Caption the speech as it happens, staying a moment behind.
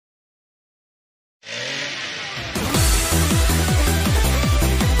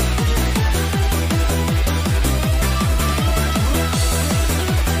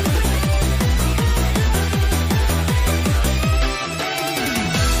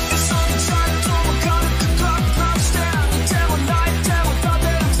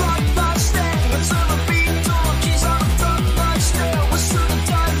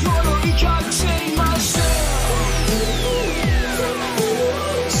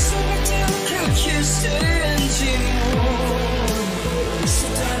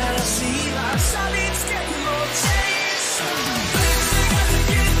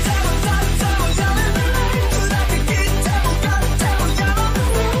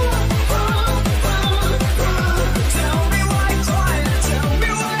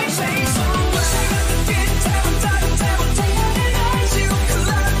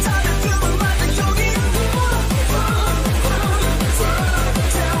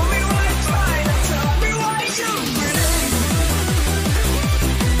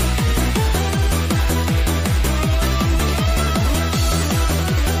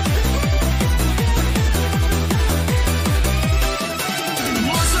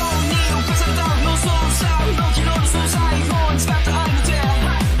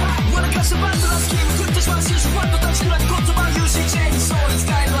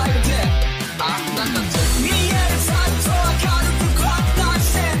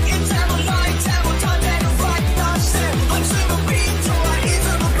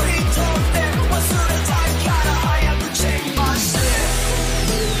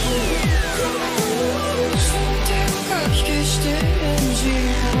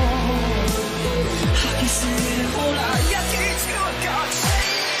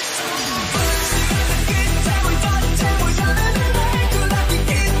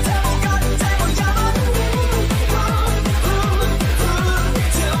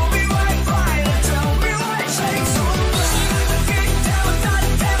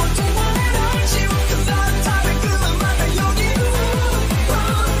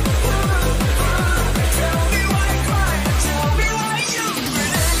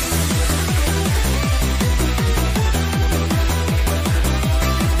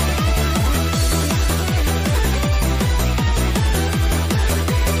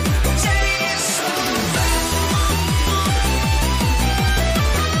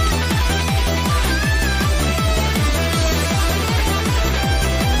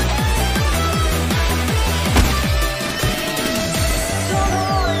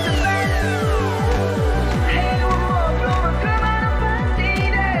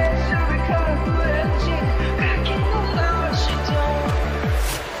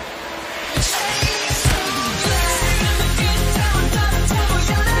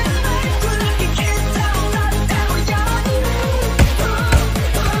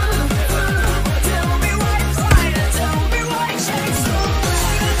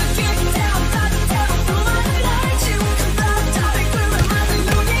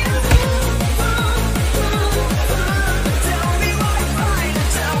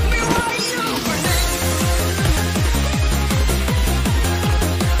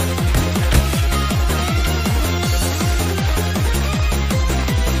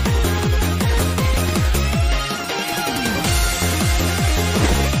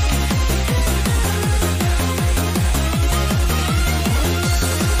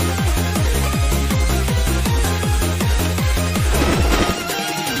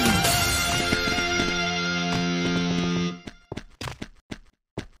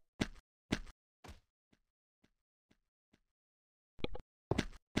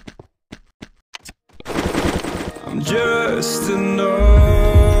just enough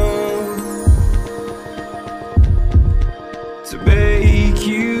to make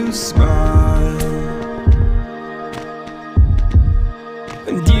you smile,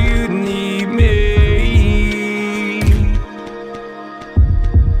 and you need me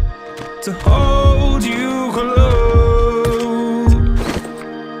to hold you close,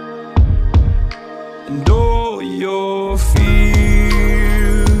 and all your fears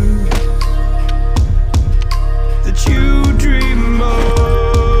that you dream of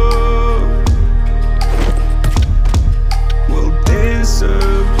will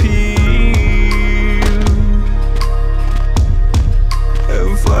disappear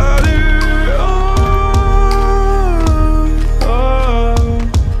and flutter on.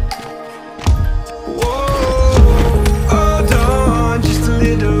 Whoa, hold on just a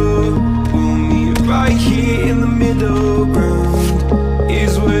little. We'll meet right here in the middle ground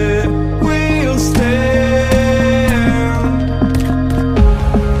is where we'll stand.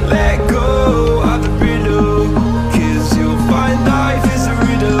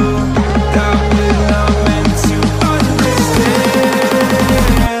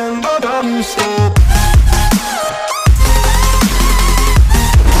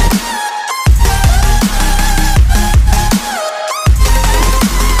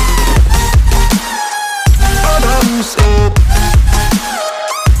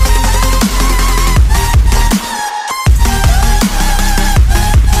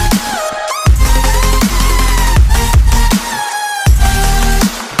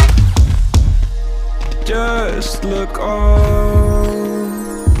 Just look on,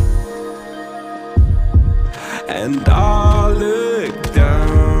 and I'll look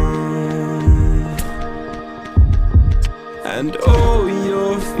down, and all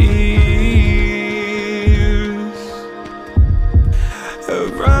your fears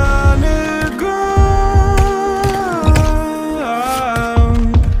around the ground.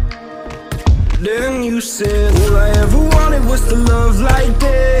 Then you said, all I ever wanted was to love like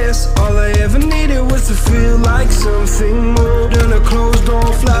this. All I ever needed was to feel like something more than a closed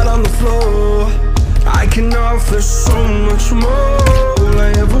door flat on the floor. I can offer so much more. All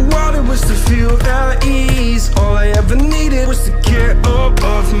I ever wanted was to feel at ease. All I ever needed was to get up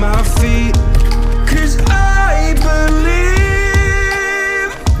off my feet. 'Cause I believe.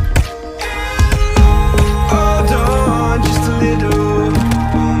 Hold on just a little.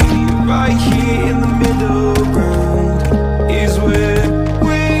 We'll meet right here in the middle ground is where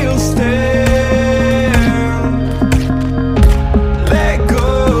we'll stand.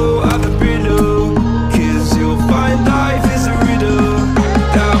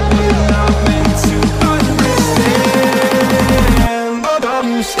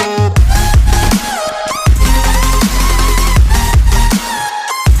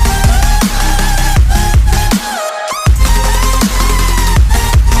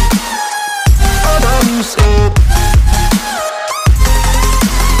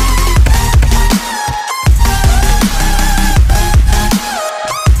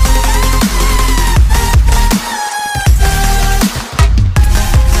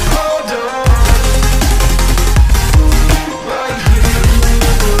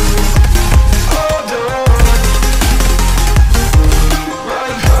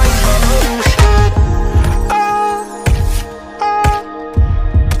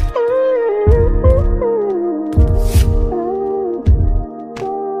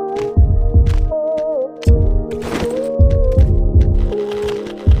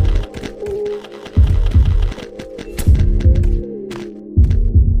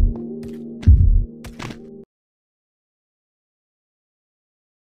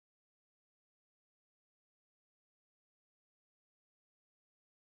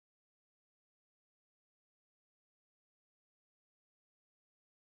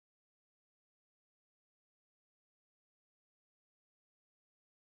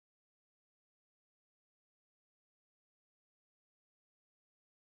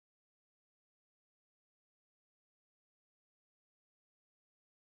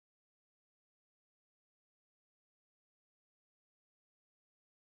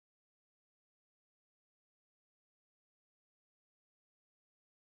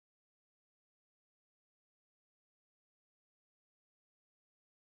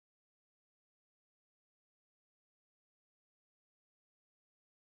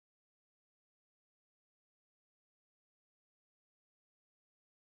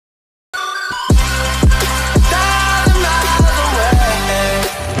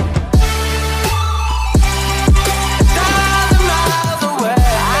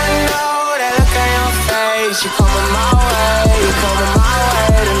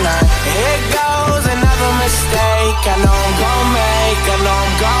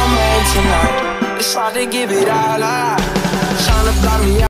 tryna give it all up, tryna fly me out.